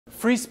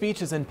Free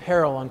speech is in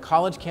peril on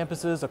college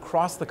campuses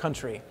across the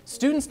country.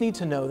 Students need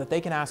to know that they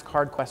can ask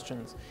hard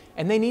questions,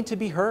 and they need to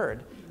be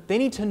heard. They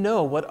need to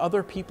know what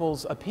other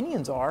people's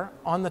opinions are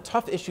on the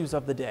tough issues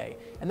of the day,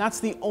 and that's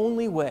the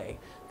only way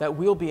that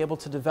we'll be able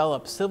to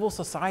develop civil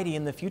society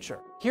in the future.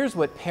 Here's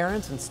what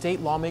parents and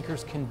state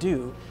lawmakers can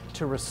do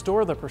to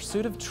restore the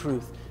pursuit of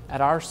truth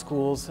at our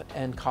schools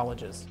and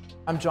colleges.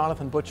 I'm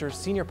Jonathan Butcher,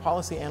 Senior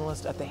Policy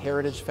Analyst at the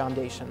Heritage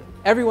Foundation.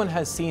 Everyone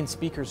has seen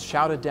speakers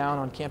shouted down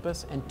on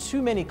campus, and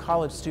too many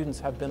college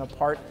students have been a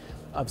part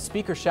of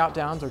speaker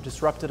shoutdowns or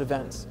disrupted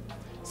events.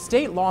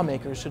 State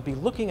lawmakers should be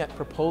looking at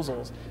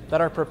proposals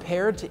that are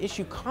prepared to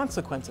issue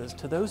consequences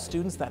to those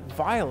students that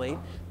violate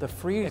the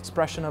free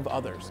expression of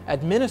others.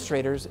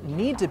 Administrators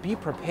need to be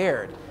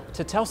prepared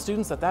to tell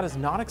students that that is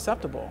not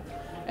acceptable,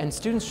 and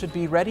students should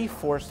be ready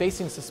for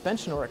facing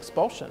suspension or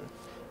expulsion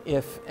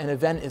if an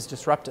event is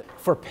disrupted.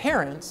 For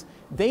parents,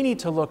 they need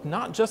to look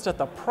not just at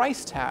the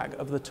price tag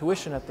of the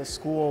tuition at the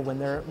school when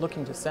they're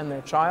looking to send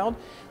their child,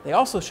 they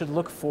also should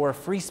look for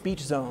free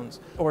speech zones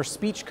or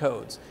speech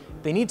codes.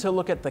 They need to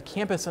look at the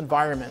campus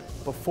environment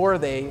before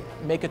they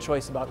make a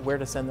choice about where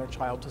to send their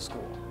child to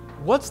school.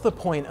 What's the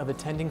point of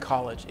attending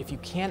college if you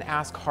can't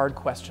ask hard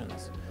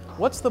questions?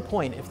 What's the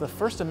point if the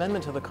First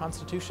Amendment to the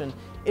Constitution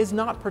is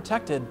not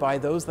protected by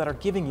those that are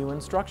giving you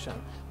instruction,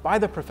 by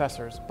the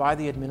professors, by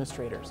the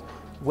administrators?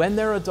 When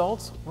they're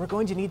adults, we're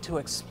going to need to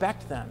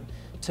expect them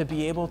to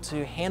be able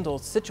to handle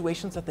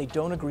situations that they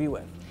don't agree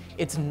with.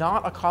 It's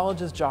not a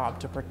college's job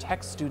to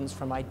protect students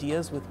from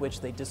ideas with which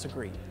they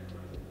disagree.